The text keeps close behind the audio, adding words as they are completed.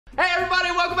Hey everybody,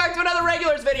 welcome back to another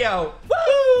Regulars video.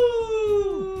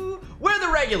 Woo! We're the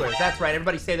Regulars. That's right.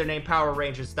 Everybody say their name Power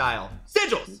Rangers style.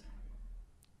 Sigils.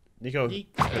 Nico, don't do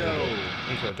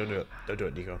it. Don't do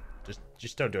it, Nico.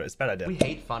 Just don't do it. It's a bad idea. We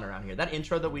hate fun around here. That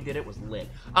intro that we did, it was lit.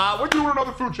 We're doing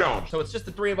another food challenge. So it's just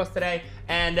the three of us today,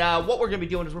 and what we're gonna be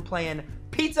doing is we're playing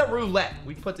Pizza Roulette.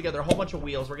 We put together a whole bunch of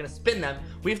wheels. We're gonna spin them.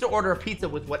 We have to order a pizza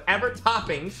with whatever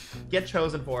toppings get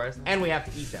chosen for us, and we have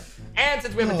to eat them. And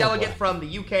since we have a delegate from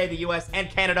the UK, the US, and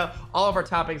Canada, all of our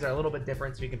toppings are a little bit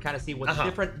different, so you can kind of see what the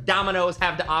different Dominoes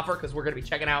have to offer, because we're gonna be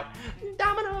checking out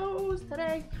Dominoes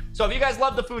today. So if you guys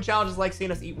love the food challenges, like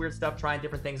seeing us eat weird stuff, trying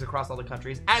different things across all the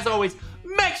countries, as always,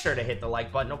 make sure to hit the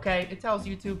like button, okay? It tells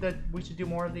YouTube that we should do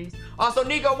more of these. Also,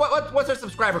 Nico, what's our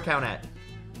subscriber count at?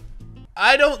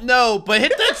 I don't know, but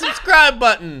hit that subscribe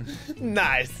button.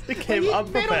 Nice. It came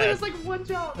unprepared. Only has like one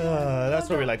job. That's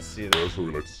what we like to see. That's what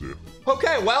we like to see.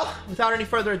 Okay, well, without any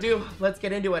further ado, let's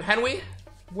get into it. Henwy,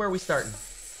 where are we starting?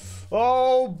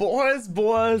 Oh, boys.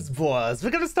 We're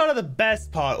gonna start at the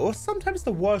best part, or sometimes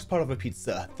the worst part of a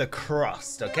pizza, the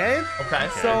crust, okay? Okay.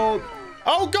 So,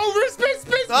 oh, go, spin.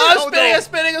 Oh, I'm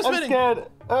spinning. I'm scared.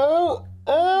 Oh.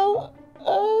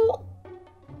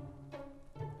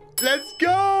 Let's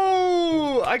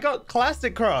go! I got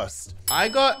classic crust. I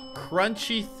got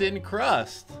crunchy thin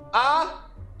crust. I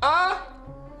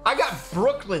got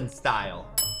Brooklyn style.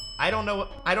 I don't know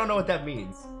what that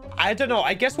means. I don't know.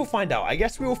 I guess we'll find out.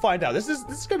 This is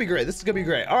gonna be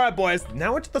great. All right, boys.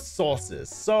 Now into the sauces.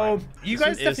 So you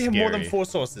guys definitely have more than 4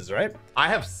 sauces, right? I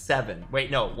have 7.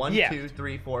 Wait, no. 1, Yeah. 2,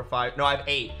 3, 4, 5. No, I have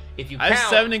 8. If you I count have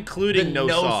 7 including the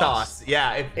no sauce.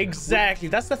 Yeah. Exactly.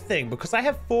 That's the thing, because I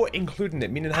have 4 including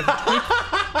it, meaning I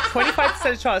have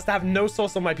 25% chance to have no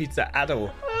sauce on my pizza at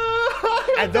all.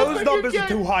 And those numbers are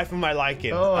too high for my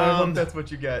liking. Oh, I hope that's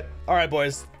what you get. All right,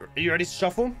 boys. Are you ready to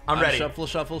shuffle? I'm ready. Shuffling,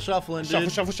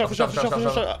 dude. Shuffle.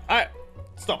 All right.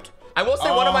 Stopped. I will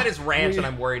say one of mine is ranch, and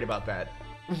I'm worried about that.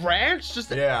 Ranch? Just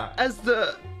as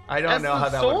the... I don't know how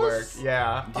that would work.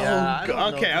 Yeah.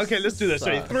 Okay, let's do this.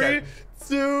 Ready? 3,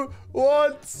 2,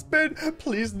 1, spin.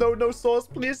 Please, no sauce.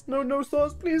 Please, no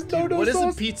sauce. Please, no sauce. What is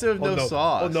a pizza with no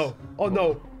sauce? Oh,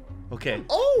 no. Okay.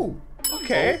 Oh,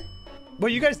 okay. Well,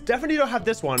 you guys definitely don't have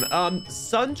this one.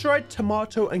 Sun-dried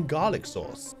tomato and garlic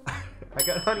sauce. I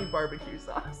got honey barbecue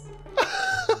sauce.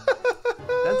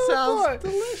 That sounds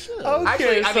delicious. Okay,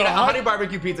 actually, I mean, a honey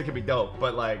barbecue pizza could be dope,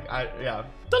 but like, yeah.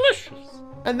 Delicious.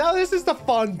 And now this is the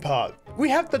fun part. We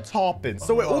have the toppings.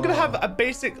 So we're all gonna have a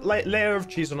basic layer of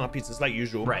cheese on our pizzas like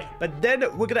usual. Right. But then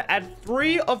we're gonna add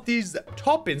 3 of these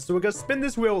toppings. So we're gonna spin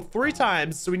this wheel 3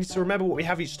 times. So we need to remember what we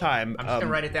have each time. I'm just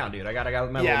gonna write it down, dude. I got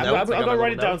my yeah, little notes. I'm gonna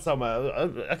write it down somewhere.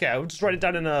 Okay, I'll just write it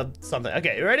down in something.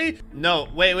 Okay, you ready? No,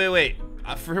 wait.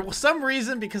 For some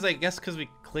reason, because I guess because we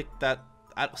clicked that,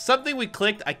 something we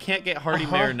clicked, I can't get hearty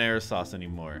marinara sauce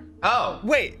anymore. Oh.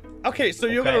 Wait. Okay, so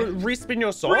you're gonna respin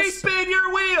your sauce? Respin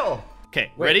your wheel.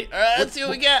 Okay, ready? Let's see what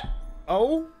we get.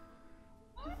 Oh.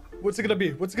 What's it gonna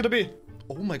be?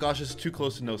 Oh my gosh, this is too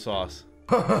close to no sauce.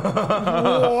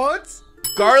 What?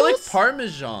 Garlic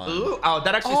parmesan. Ooh, oh,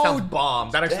 that actually sounds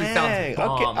bomb. That actually sounds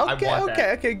bomb.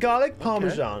 Okay. Garlic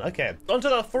parmesan. Okay. Onto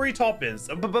the 3 toppings.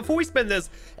 But before we spin this,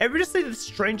 everybody just say the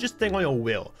strangest thing on your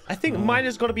wheel. I think mine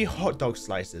is gonna be hot dog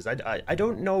slices. I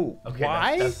don't know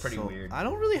why. That's pretty weird. I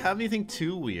don't really have anything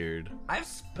too weird. I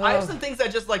have some things I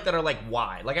just like that are like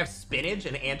why. Like I have spinach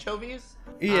and anchovies.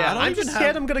 Yeah, I'm just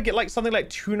scared I'm gonna get like something like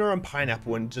tuna and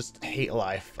pineapple and just hate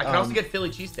life. I can also get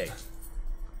Philly cheesesteak.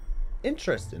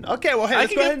 Interesting. Okay, well, hey, I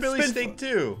let's can go ahead get and Philly spin. steak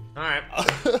too. All right.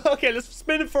 Okay, let's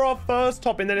spin it for our first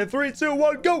topping. Then in 3, 2,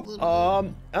 1, go.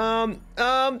 Oh, that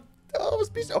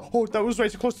was way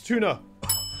too close to tuna.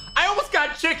 I almost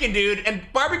got chicken, dude, and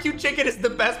barbecue chicken is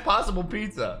the best possible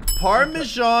pizza.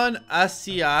 Parmesan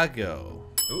Asiago.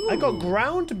 Ooh. I got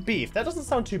ground beef. That doesn't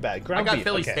sound too bad. Ground beef. I got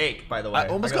Philly steak, by the way. I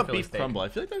almost got Philly beef steak. crumble. I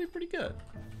feel like that'd be pretty good.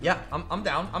 Yeah, I'm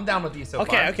down. I'm down with these so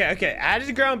far. Okay.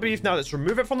 Added ground beef. Now let's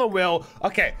remove it from the wheel.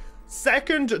 Okay.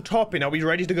 Second topping. Are we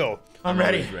ready to go? I'm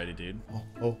ready. Ready, dude.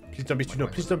 Oh, please don't be tuna.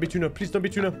 Please don't be tuna. Please don't be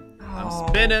tuna. I'm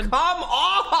spinning. Come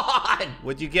on!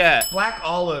 What'd you get? Black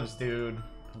olives, dude.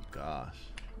 Oh gosh.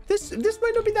 This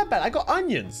might not be that bad. I got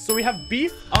onions. So we have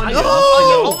beef, onions.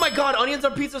 Oh my god, onions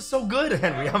on pizza is so good,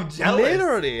 Henry. I'm jealous.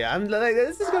 Literally, I'm like,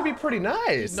 this is gonna be pretty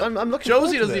nice. I'm looking forward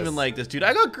Josie to doesn't this. even like this, dude.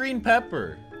 I got green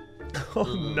pepper. Oh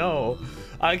no.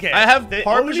 Okay. I have the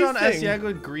Parmesan only thing-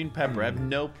 Asiago and green pepper. I have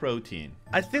no protein.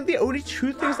 I think the only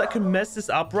 2 things that can mess this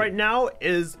up right now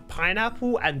is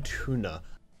pineapple and tuna.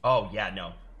 Oh yeah,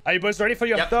 no. Are you boys ready for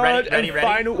your Yep, third ready, and ready.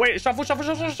 final? Wait, shuffle. Shuffle.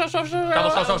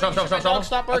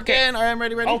 Again. All right, I'm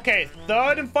ready. Okay,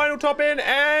 third and final topping,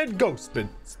 and go. Spin.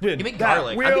 Give me That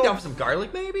garlic. I'd be wheel. down for some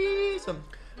garlic, maybe.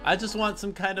 I just want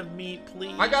some kind of meat,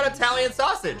 please. I got Italian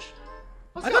sausage.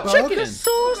 Let's I go. got Burger chicken.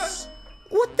 sauce?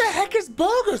 What the heck is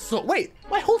burger sauce? Wait,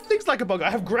 my whole thing's like a burger.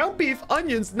 I have ground beef,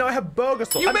 onions, now I have burger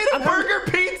sauce. You made a burger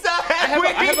pizza, I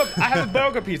Henwy! have a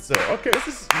burger pizza. Okay, this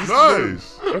is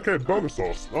Nice. Okay, burger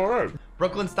sauce. All right.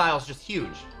 Brooklyn style is just huge.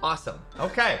 Awesome.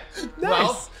 Okay.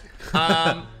 Nice.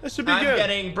 Well, That should be I'm good.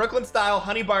 getting Brooklyn style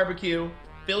honey barbecue,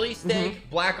 Philly steak,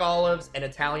 black olives, and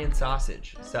Italian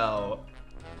sausage. So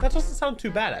That doesn't sound too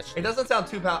bad, actually. it doesn't sound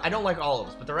too bad. I don't like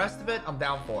olives, but the rest of it, I'm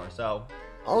down for. So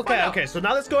Okay, Wow. okay, so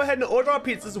now let's go ahead and order our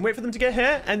pizzas and wait for them to get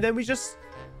here, and then we just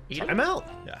eat try them. them out.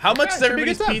 Yeah. How much Okay, is should be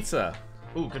everybody's good stuff. pizza?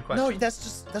 Ooh, good question. No,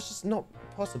 that's just not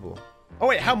possible. Oh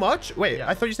wait, how much? Wait, Yeah.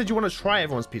 I thought you said you want to try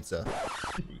everyone's pizza.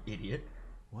 You idiot.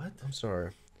 What? I'm sorry.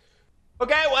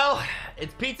 Okay, well,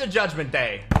 it's Pizza Judgment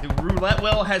Day. The roulette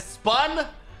wheel has spun.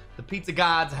 The pizza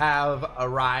gods have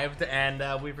arrived, and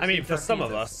we've received I mean, for our some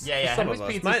of pizzas. us. Yeah, yeah. For some Henry's of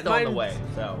us. pizza's still on the Mine- way,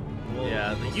 so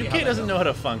Yeah, we'll see the how UK that doesn't goes. know how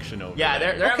to function over Yeah,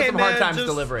 there. they're having some hard times just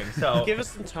delivering. So give us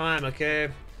some time, okay?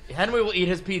 Henwy will eat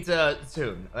his pizza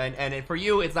soon, and for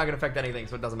you, it's not gonna affect anything,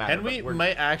 so it doesn't matter. Henwy but we're-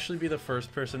 might actually be the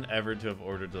first person ever to have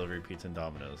ordered delivery pizza in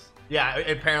Dominoes. Yeah,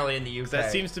 apparently in the UK.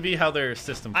 That seems to be how their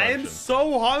system I functions. am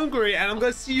so hungry, and I'm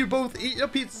gonna see you both eat your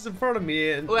pizzas in front of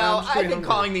me. And Well, I'm just I very think hungry.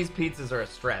 calling these pizzas are a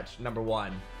stretch. Number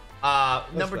one.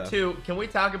 Number fair. two, can we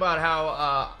talk about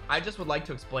how I just would like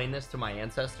to explain this to my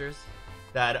ancestors?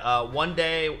 That one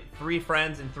day, 3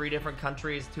 friends in 3 different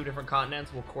countries, 2 different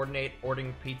continents will coordinate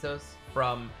ordering pizzas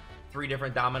from 3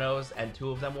 different Dominoes, and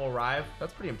 2 of them will arrive.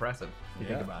 That's pretty impressive if you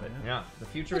think Yeah, about it. Yeah, the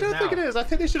future I is don't now. think it is. I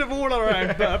think they should have all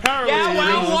arrived, but apparently, Yeah, well,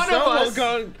 there's one of someone us-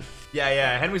 going-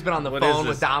 Yeah. Henry's been on the What phone is with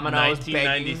this, Domino's begging.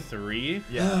 1993?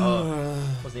 Yeah.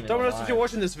 Wasn't even Domino's, alive. if you're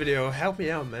watching this video, help me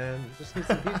out, man. Just need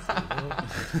some pizza.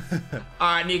 You know?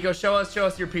 All right, Nico, show us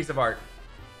your piece of art.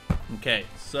 Okay,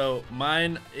 so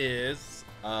mine is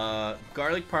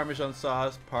garlic parmesan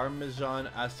sauce, parmesan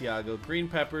asiago, green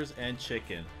peppers, and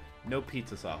chicken. No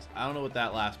pizza sauce. I don't know what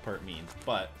that last part means,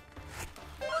 but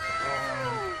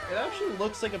it actually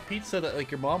looks like a pizza that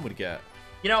like your mom would get.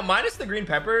 You know, minus the green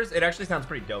peppers, it actually sounds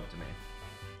pretty dope to me.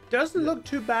 Doesn't look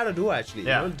too bad at all, actually.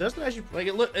 Yeah. You know? It doesn't actually. Like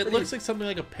it looks like something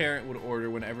like a parent would order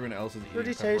when everyone else is eating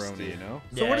Pretty pepperoni. tasty. You know?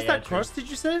 So Yeah, what is yeah, that true. crust? Did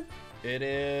you say? It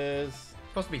is. It's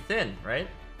supposed to be thin, right?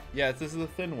 Yeah, this is a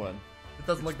thin one. It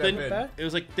doesn't look Thin. that bad. thin. It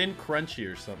was like thin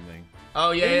crunchy or something.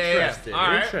 Oh yeah, Interesting. All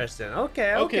right. Interesting.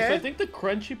 Okay. Okay, so I think the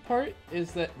crunchy part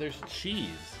is that there's cheese.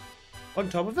 on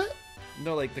top of it.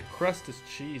 No, like the crust is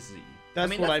cheesy. That's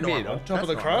mean, what that's I mean. normal. On top of That's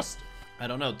the normal. crust. I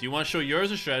don't know. Do you want to show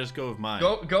yours or should I just go with mine?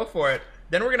 Go for it.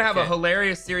 Then we're gonna have a Okay.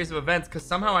 hilarious series of events because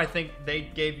somehow I think they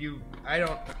gave you. I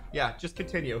don't. Yeah, just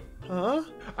continue. Huh?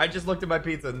 I just looked at my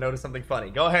pizza and noticed something funny.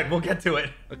 Go ahead. We'll get to it.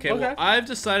 Okay, Okay. well, I've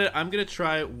decided I'm going to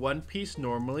try one piece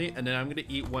normally, and then I'm going to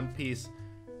eat one piece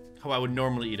how I would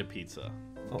normally eat a pizza.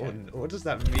 Oh, what does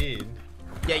that mean?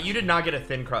 Yeah, you did not get a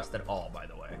thin crust at all, by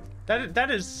the way. That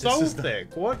is so is the-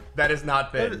 thick. What? That is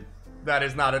not That is- thin. That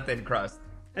is not a thin crust.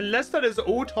 Unless that is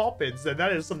all toppings, then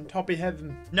that is some toppy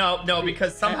heaven. No,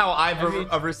 because somehow I've heavy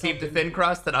received a thin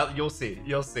crust, and you'll see.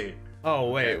 You'll see.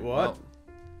 Oh wait, Okay, what? well,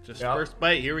 just Yeah. first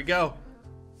bite. Here we go.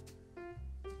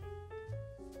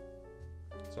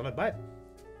 So I bite.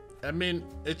 I mean,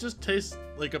 it just tastes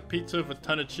like a pizza with a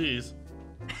ton of cheese.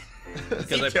 Because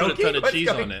he I put a joking? ton of What's cheese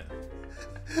going- on it.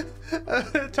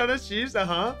 A ton of cheese,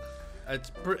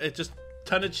 It's just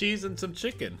ton of cheese and some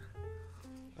chicken.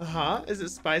 Is it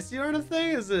spicy or anything?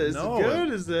 Is it No, good?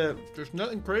 Is it There's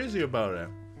nothing crazy about it.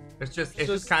 It's just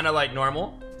just- kind of like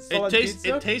normal. solid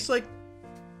pizza? It tastes like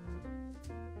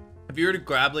if you were to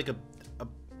grab like a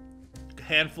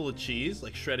handful of cheese,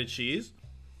 like shredded cheese,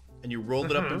 and you rolled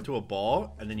it up into a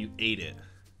ball and then you ate it.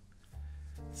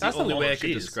 It's That's the a only lot way of I could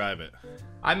cheese. describe it.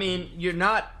 I mean, you're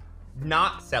not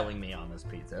selling me on this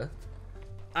pizza.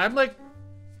 I'm like,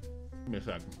 give me a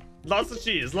second. Lots of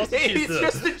cheese. Lots of cheese. It's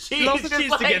just the cheese. Lots of just,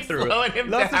 cheese to like, get through. slowing him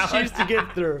Lots down. of cheese to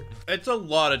get through. It's a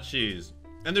lot of cheese,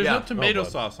 and there's Yeah. no tomato Oh,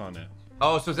 God. sauce on it.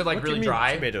 Oh, so is it like What do you really mean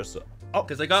dry? Tomato sauce.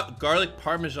 Because I got garlic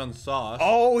parmesan sauce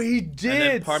Oh, he and did.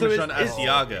 then parmesan so it's,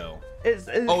 asiago. It's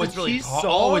Oh, it's a really cheese par-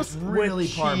 sauce oh, it's really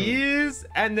with parmy. cheese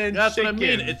and then That's chicken. what I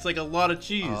mean. It's like a lot of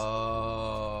cheese.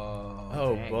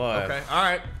 Oh, dang. boy. Okay. All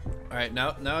right. All right,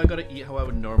 now I gotta eat how I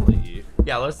would normally eat.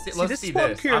 Yeah. Let's see. See, Let's this see is what I'm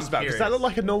this. curious I'm about. Does curious. that look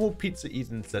like a normal pizza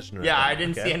eating session? Right Yeah, now? I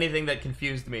didn't Okay. see anything that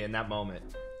confused me in that moment.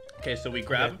 Okay, so we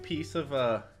grab Okay. a piece of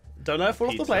Don't let it fall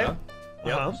off the pizza. plate.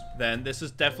 Uh-huh. Then this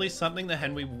is definitely something that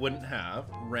Henwy wouldn't have.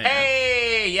 Ranch.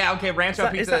 Hey, yeah, okay, ranch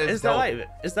on pizza is dope.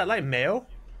 Is that like mayo?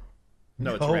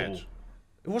 No, it's ranch.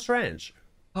 What's ranch?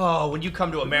 Oh, when you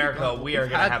come to America, we are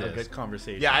gonna have a good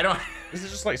conversation. Yeah, I don't. Is it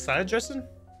just like salad dressing?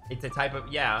 It's a type of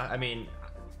I mean,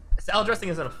 salad dressing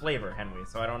isn't a flavor, Henwy,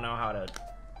 so I don't know how to.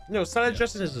 No, salad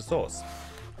dressing is the sauce.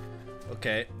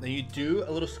 Okay, then you do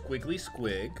a little squiggly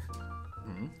squig.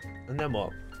 And then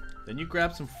what? Then you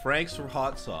grab some Frank's for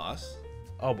hot sauce.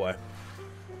 Oh boy.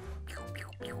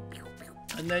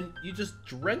 And then you just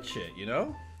drench it, you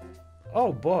know?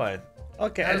 Oh boy.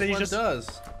 Okay, As and then you one just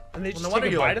does. and they Well, just no wonder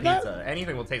take a you bite like of that. pizza.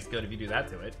 Anything will taste good if you do that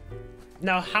to it.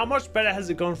 Now, how much better has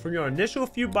it gone from your initial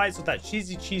few bites of that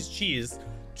cheesy cheese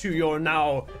to your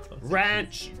now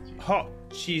ranch hot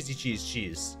cheesy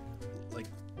cheese? Like,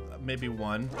 maybe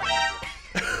one.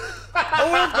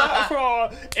 All of that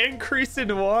for increase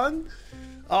in one?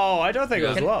 Oh, I don't think it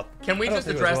was a lot. Can we I don't just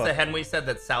think it was address a lot. that Henwy said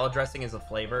that salad dressing is a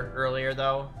flavor earlier,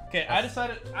 though? Okay, I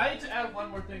decided I need to add one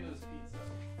more thing to this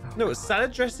pizza. No,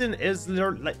 salad dressing is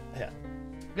like You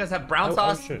guys have brown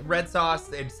sauce, sure. red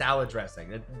sauce, and salad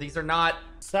dressing. These are not.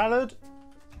 salad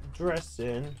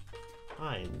dressing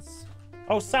Heinz.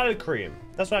 Oh, salad cream.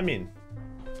 That's what I mean.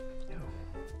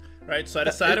 Right, so I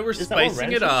decided we're is that what spicing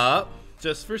ranch it is? up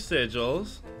just for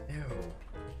Sigils. Ew.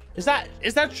 Is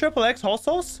that triple X hot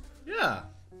sauce? Yeah.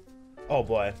 Oh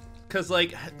boy. Because,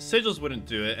 like, Sigils wouldn't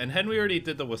do it, and Henwy already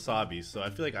did the wasabi, so I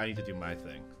feel like I need to do my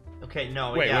thing. Okay,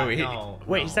 no. Wait, yeah, wait, no,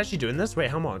 wait. no. He's actually doing this? Wait,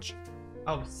 how much?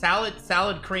 Oh,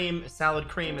 salad cream is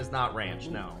not ranch.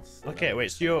 No. Okay,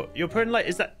 wait. So you're putting like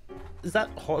is that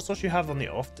hot sauce you have on the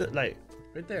like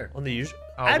Right there. on the usual?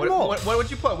 Oh, add more. What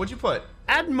would you put? What'd you put?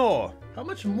 Add more. How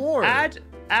much more? Add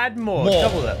more. More.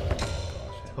 Double it.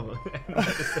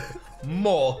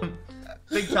 More.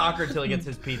 Big talker until he gets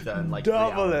his pizza in like 3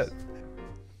 Double hours. it.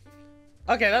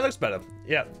 Okay, that looks better.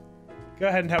 Yeah. Go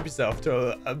ahead and help yourself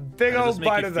to a big How does old this make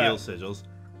bite you of feel, that. Sigils?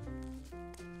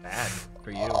 Bad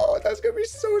for you. Oh, that's gonna be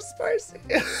so spicy.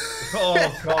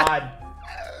 Oh God.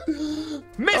 Miss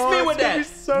me it's with gonna that. be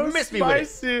so Miss me with it.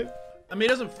 spicy. I mean, it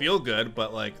doesn't feel good,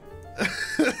 but, like,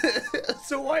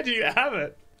 So why do you have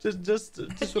it? Just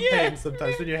for Yeah. pain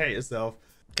sometimes when you hate yourself.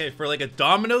 okay, for, like, a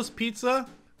Domino's pizza,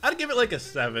 I'd give it, like, a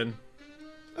 7.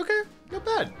 Okay, not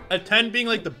bad. A 10 being,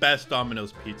 like, the best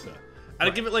Domino's pizza.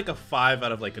 I'd give it, like, a 5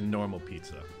 out of, like, a normal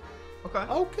pizza. Okay.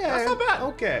 Okay. That's not bad.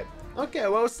 Okay. Okay,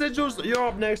 well, Sigils, you're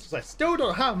up next because I still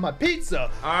don't have my pizza.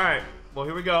 All right. Well,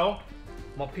 here we go.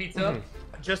 My pizza.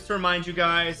 Just to remind you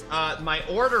guys, my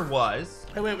order was.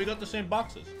 Hey, wait, we got the same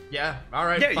boxes. Yeah. All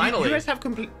right. Yeah, finally. you guys have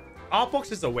complete. Our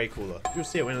boxes are way cooler. You'll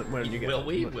see it when you get. Will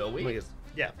we? when- Will we? when it gets-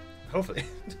 yeah, hopefully.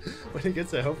 When it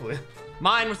gets there, hopefully.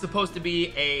 Mine was supposed to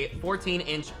be a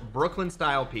 14-inch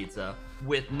Brooklyn-style pizza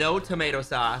with no tomato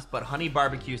sauce, but honey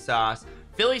barbecue sauce,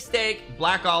 Philly steak,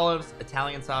 black olives,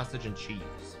 Italian sausage, and cheese.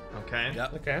 Okay?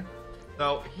 Yep. Okay.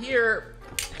 So here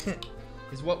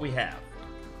is what we have.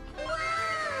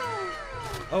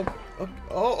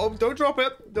 Oh, don't drop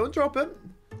it. Don't drop it.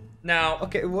 Now,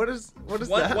 Okay, what is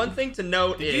that? one thing to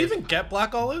note Did is... you even get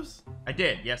black olives? I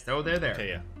did. Yes, they're there. Okay,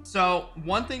 yeah. So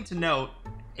one thing to note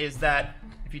is that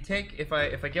if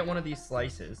I get one of these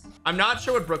slices, I'm not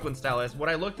sure what Brooklyn style is. What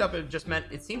I looked up, it just meant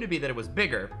it seemed to be that it was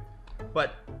bigger,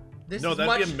 but this No, is that'd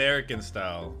much. be American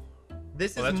style.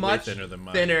 This Well, is that's way much thinner than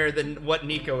mine. thinner than what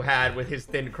Nico had with his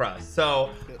thin crust. So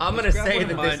I'm gonna grab say one of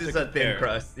that mine this to is a thin compare.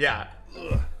 crust. Yeah.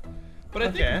 But I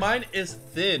Okay. think mine is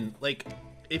thin. Like,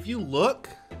 if you look,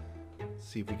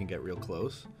 see if we can get real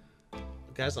close.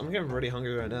 Guys, I'm getting really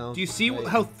hungry right now. Do you see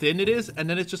how thin it is? And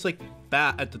then it's just like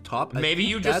bat at the top. I Maybe think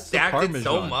you that's just the stacked it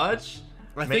so Parmesan. much.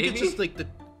 I think it's just like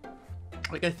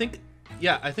I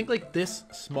think like this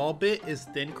small bit is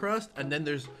thin crust, and then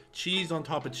there's cheese on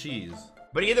top of cheese.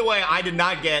 But either way, I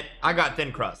got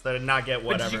thin crust. I did not get But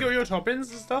whatever. did you get your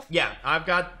toppings and stuff? Yeah, I've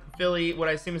got Philly, what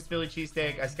I assume is Philly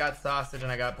cheesesteak. I got sausage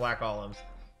and I got black olives.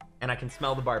 And I can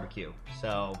smell the barbecue.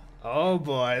 So, Oh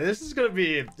boy, this is gonna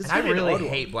be. and I really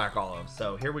hate black olives.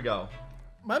 So here we go.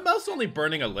 My mouth's only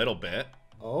burning a little bit.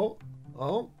 Oh,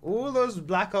 those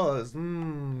black olives.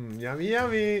 Mmm, yummy,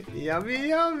 yummy, yummy,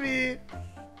 yummy,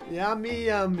 yummy,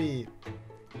 yummy.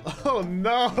 Oh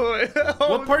no! Oh,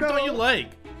 What part no. don't you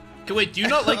like? Okay, wait, do you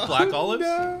not like black olives?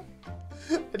 No.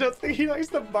 I don't think he likes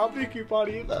the barbecue part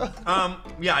either.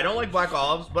 Yeah, I don't like black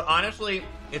olives, but honestly,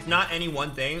 it's not any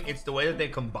one thing. It's the way that they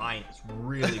combine. It's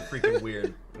really freaking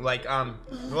weird. Like,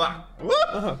 why?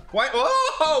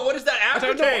 Oh, what is that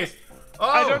don't know. aftertaste? Oh,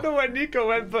 I don't know where Nico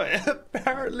went, but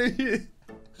apparently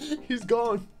he's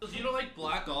gone. You don't like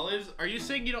black olives? Are you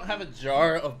saying you don't have a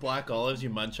jar of black olives you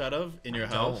munch out of in your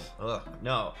house? Ugh,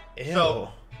 no. Ew. So,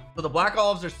 So the black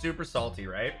olives are super salty,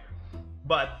 right?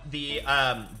 But the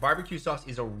barbecue sauce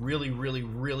is a really, really,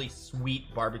 really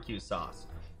sweet barbecue sauce.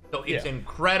 So it's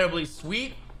incredibly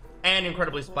sweet and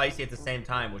incredibly spicy at the same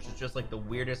time, which is just like the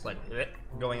weirdest like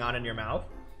going on in your mouth.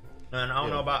 And I don't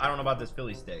know about this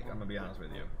Philly steak. I'm gonna be honest with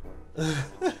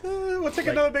you. We'll take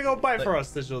another big old bite for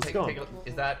us, Sigils. Go on.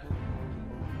 Does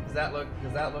that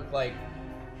look like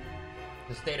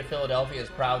the state of Philadelphia is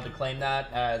proud to claim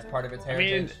that as part of its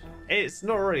heritage? It's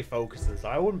not really focusing, so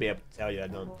I wouldn't be able to tell you. I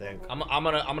don't think. I'm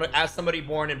gonna ask somebody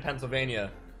born in Pennsylvania.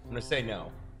 I'm gonna say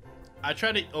no. I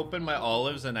try to open my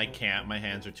olives and I can't. My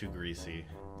hands are too greasy.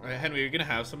 All right, Henry, you're gonna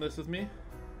have some of this with me?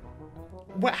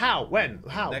 What? How? When?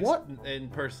 How? What? In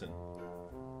person.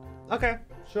 Okay,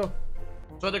 sure.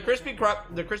 So the crispy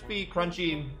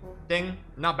crunchy thing,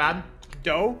 not bad.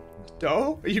 Dough?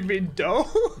 You mean dough?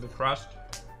 The crust.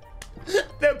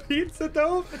 The pizza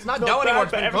dough? It's not dough anymore.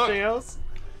 It's but been everything cooked. else.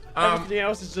 Everything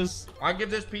else is just. I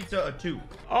give this pizza a 2.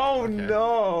 Oh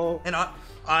no! And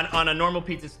on a normal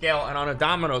pizza scale and on a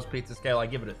Domino's pizza scale, I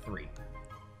give it a 3.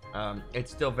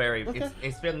 It's still very. Okay.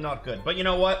 It's still not good. But you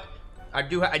know what? I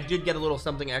did get a little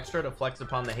something extra to flex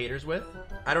upon the haters with.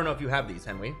 I don't know if you have these,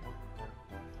 Henwy.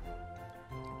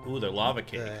 Ooh, they're lava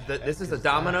cake. This is a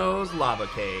Domino's lava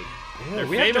cake. Yeah, They're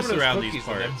we have famous Domino's around cookies these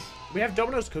and they're- parts. We have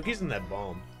Domino's cookies and they're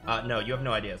bomb. No, you have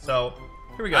no idea. So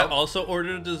here we go. I also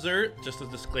ordered a dessert, just a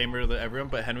disclaimer to everyone,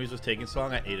 but Henry's was taking so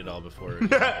long, I ate it all before.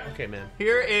 Okay, man.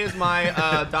 Here is my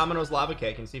Domino's lava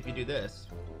cake, and see if you do this.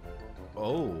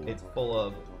 Oh. It's full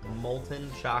of molten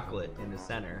chocolate in the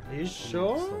center. Are you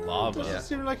sure? It's lava. It doesn't Yeah.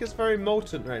 seem like it's very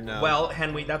molten right now. Well,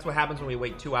 Henwy, that's what happens when we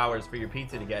wait 2 hours for your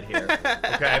pizza to get here.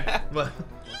 Okay?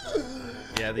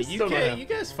 Yeah, the It's still not UK, happening. you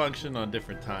guys function on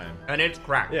different time. And it's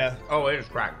cracked. Yeah. Oh, it is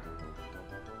cracked.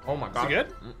 Oh my god. Is it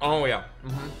good? Oh yeah.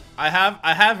 I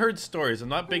have heard stories. I'm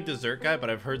not a big dessert guy, but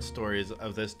I've heard stories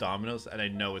of this Domino's, and I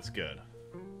know it's good.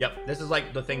 Yep. This is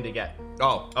like the thing to get.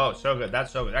 Oh, so good.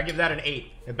 That's so good. I give that an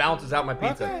 8. It balances out my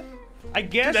pizza. Okay. I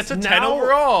guess Dude, that's a now... 10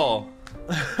 overall.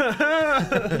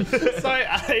 So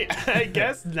I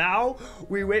guess now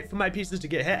we wait for my pizzas to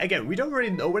get here. Again, we don't really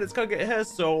know when it's gonna get here,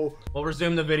 so We'll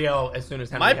resume the video as soon as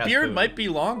Henry My has beard food. might be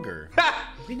longer.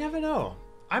 we never know.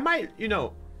 I might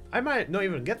not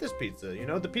even get this pizza.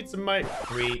 The pizza might.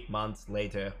 3 months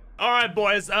later. All right,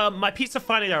 boys. My pizza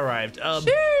finally arrived.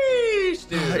 Sheesh,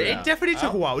 dude. It definitely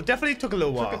took a while. It definitely took a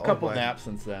little while. Took a couple boy. naps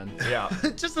since then. Yeah.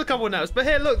 Just a couple of naps. But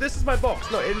here, look, this is my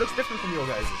box. Look, it looks different from your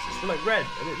guys'. It's like red,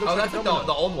 and it looks Oh, like that's a like domino.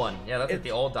 the old one. Yeah, that's like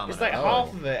the old Domino. It's like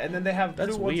half of it, and then they have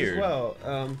That's blue ones weird. as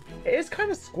well. It is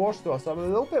kind of squashed though, so I'm a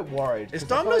little bit worried. Is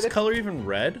 'cause I feel Domino's like color even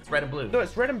red? It's red and blue. No,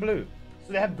 it's red and blue.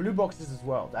 So they have blue boxes as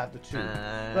well. They have the two.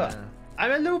 Ah. Look,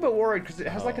 I'm a little bit worried because it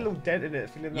has like a little dent in it.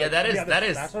 Feeling Yeah, like that maybe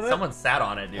is I sat on it. someone sat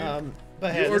on it, dude. But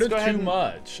You here, let's ordered go ahead too and,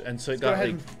 much, and so it let's go got ahead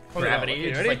like. and pull it out. Gravity. Okay, It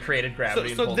just ready? like created gravity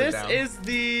and So pulled this it down. is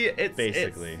it's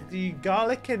Basically. the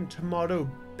garlic and tomato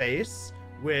base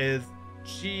with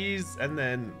cheese and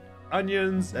then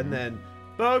onions and then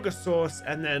burger sauce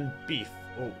and then beef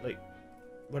or like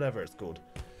whatever it's called.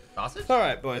 sausage. All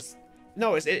right, boys.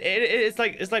 No, it's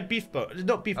like beef burger,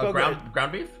 not beef Oh, burger.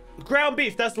 ground beef. Ground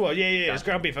beef. That's the one. Yeah. It's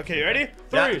ground beef. Okay, you ready?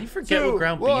 Yeah. 3, Did you forget 2, what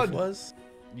ground 1. beef was?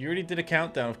 You already did a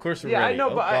countdown. Of course we're Yeah, I ready. know,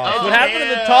 Oh, but I- gosh. oh, what happened to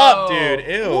the ew. top, dude?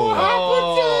 Ew. What?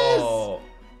 Oh.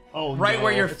 Oh, Right no.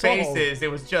 where your It's face all- is, it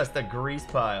was just a grease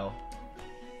pile.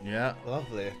 Yeah.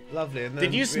 Lovely. And Did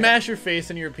then you smash your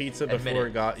face in your pizza Admit before it.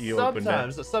 it got you opened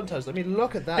it? Sometimes. I mean,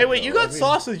 look at that. Hey, wait, you though. got I mean,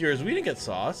 sauce with yours. We didn't get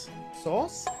sauce.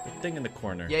 Sauce? The thing in the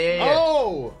corner. Yeah.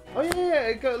 Oh, yeah.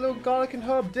 It got a little garlic and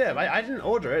herb dip. I didn't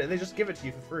order it. They just give it to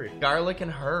you for free. Garlic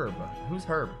and herb. Who's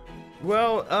herb?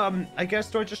 Well, I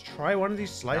guess do I just try one of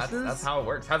these slices? That's how it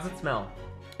works. How's it smell?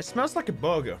 It smells like a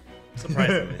burger.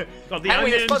 Surprisingly. Got the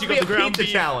Henry, it's onions. supposed You to be got a the ground pizza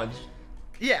beef. challenge.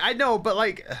 Yeah, I know, but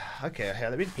like, okay, here,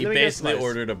 let me. He let me get a basically slice.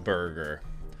 ordered a burger.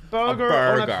 burger, a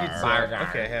on a burger. pizza. Burger.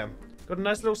 Okay, here. Got a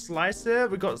nice little slice here.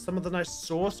 We got some of the nice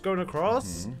sauce going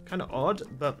across. Kind of odd,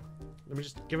 but let me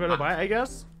just give it a bite, I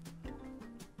guess.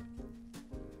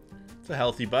 It's a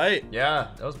healthy bite. Yeah,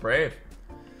 that was brave.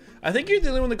 I think you're the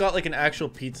only one that got like an actual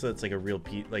pizza that's like a real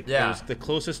pizza. Like, Yeah. it was the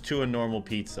closest to a normal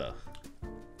pizza.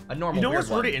 A normal. You know weird what's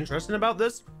one. really interesting about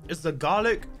this is the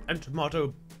garlic and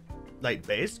tomato like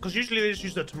base, because usually they just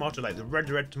use the tomato, like the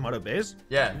red tomato base.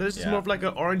 Yeah. But this is Yeah. more of like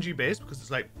an orangey base because it's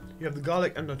like you have the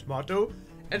garlic and the tomato,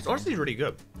 and it's honestly really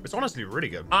good. It's honestly really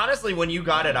good. Honestly, when you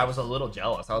got it, I was a little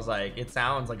jealous. I was like, it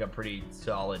sounds like a pretty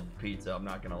solid pizza. I'm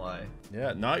not gonna lie.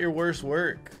 Yeah, not your worst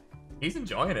work. He's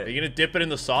enjoying Are it. you gonna dip it in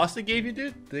the sauce they gave you,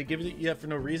 dude? Did they give it you for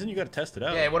no reason? You gotta test it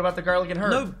out. Yeah. What about the garlic and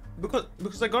herb? No,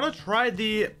 because I gotta try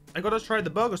the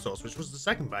burger sauce, which was the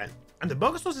second bite, and the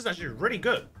burger sauce is actually really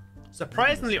good.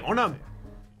 Surprisingly, on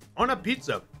a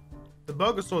pizza, the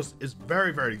burger sauce is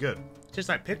very, very good. It tastes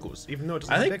like pickles, even though it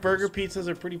doesn't I have think pickles. burger pizzas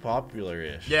are pretty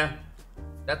popular-ish. Yeah.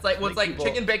 That's like what's like people-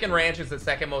 chicken bacon ranch is the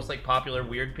second most like popular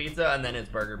weird pizza, and then it's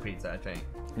burger pizza, I think.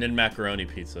 And then macaroni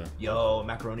pizza. Yo,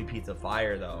 macaroni pizza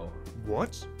fire though.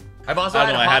 What? I've also I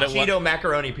had don't a know, I had hot it one- Cheeto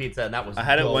macaroni pizza, and that was I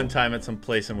had it dope. one time at some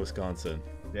place in Wisconsin.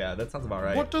 Yeah, that sounds about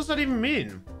right. What does that even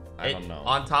mean? I don't know.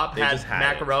 On top They had just had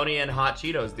macaroni and hot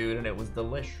Cheetos, dude, and it was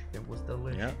delish. It was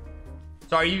delish. Yeah.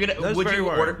 So are you gonna? That's Would very you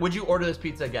worrying. order this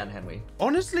pizza again, Henwy?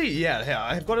 Honestly, yeah.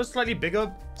 I've got a slightly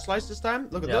bigger slice this time.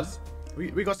 Look at Yeah. this.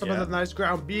 We got some Yeah. of the nice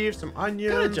ground beef, some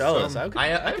onions. Kind of jealous. Some,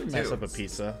 I could am mess too. up a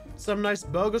pizza. some nice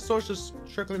burger sauce just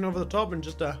trickling over the top and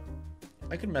just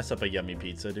I could mess up a yummy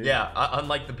pizza, dude. Yeah,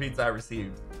 unlike the pizza I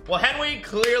received. Well, Henwy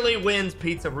clearly wins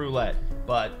Pizza Roulette,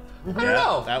 but I don't Yeah,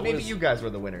 know. that Maybe was- you guys were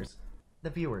the winners. The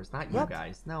viewers, not you What?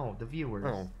 guys. No, the viewers.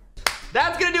 Oh.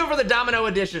 That's gonna do it for the Domino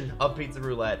edition of Pizza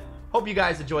Roulette. Hope you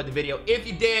guys enjoyed the video. If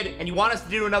you did, and you want us to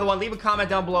do another one, leave a comment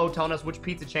down below telling us which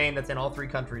pizza chain that's in all 3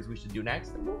 countries we should do next,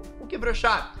 and we'll give it a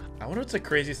shot. I wonder what's the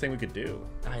craziest thing we could do.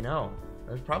 I know.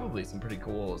 There's probably some pretty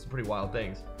wild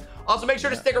things. Also, make sure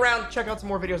to stick around, check out some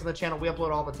more videos on the channel. We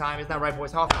upload all the time. Isn't that right,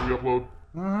 boys? How often? We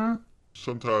upload?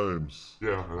 Sometimes.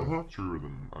 Yeah, truer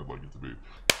than I'd like it to be.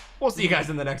 We'll see you guys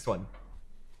in the next one.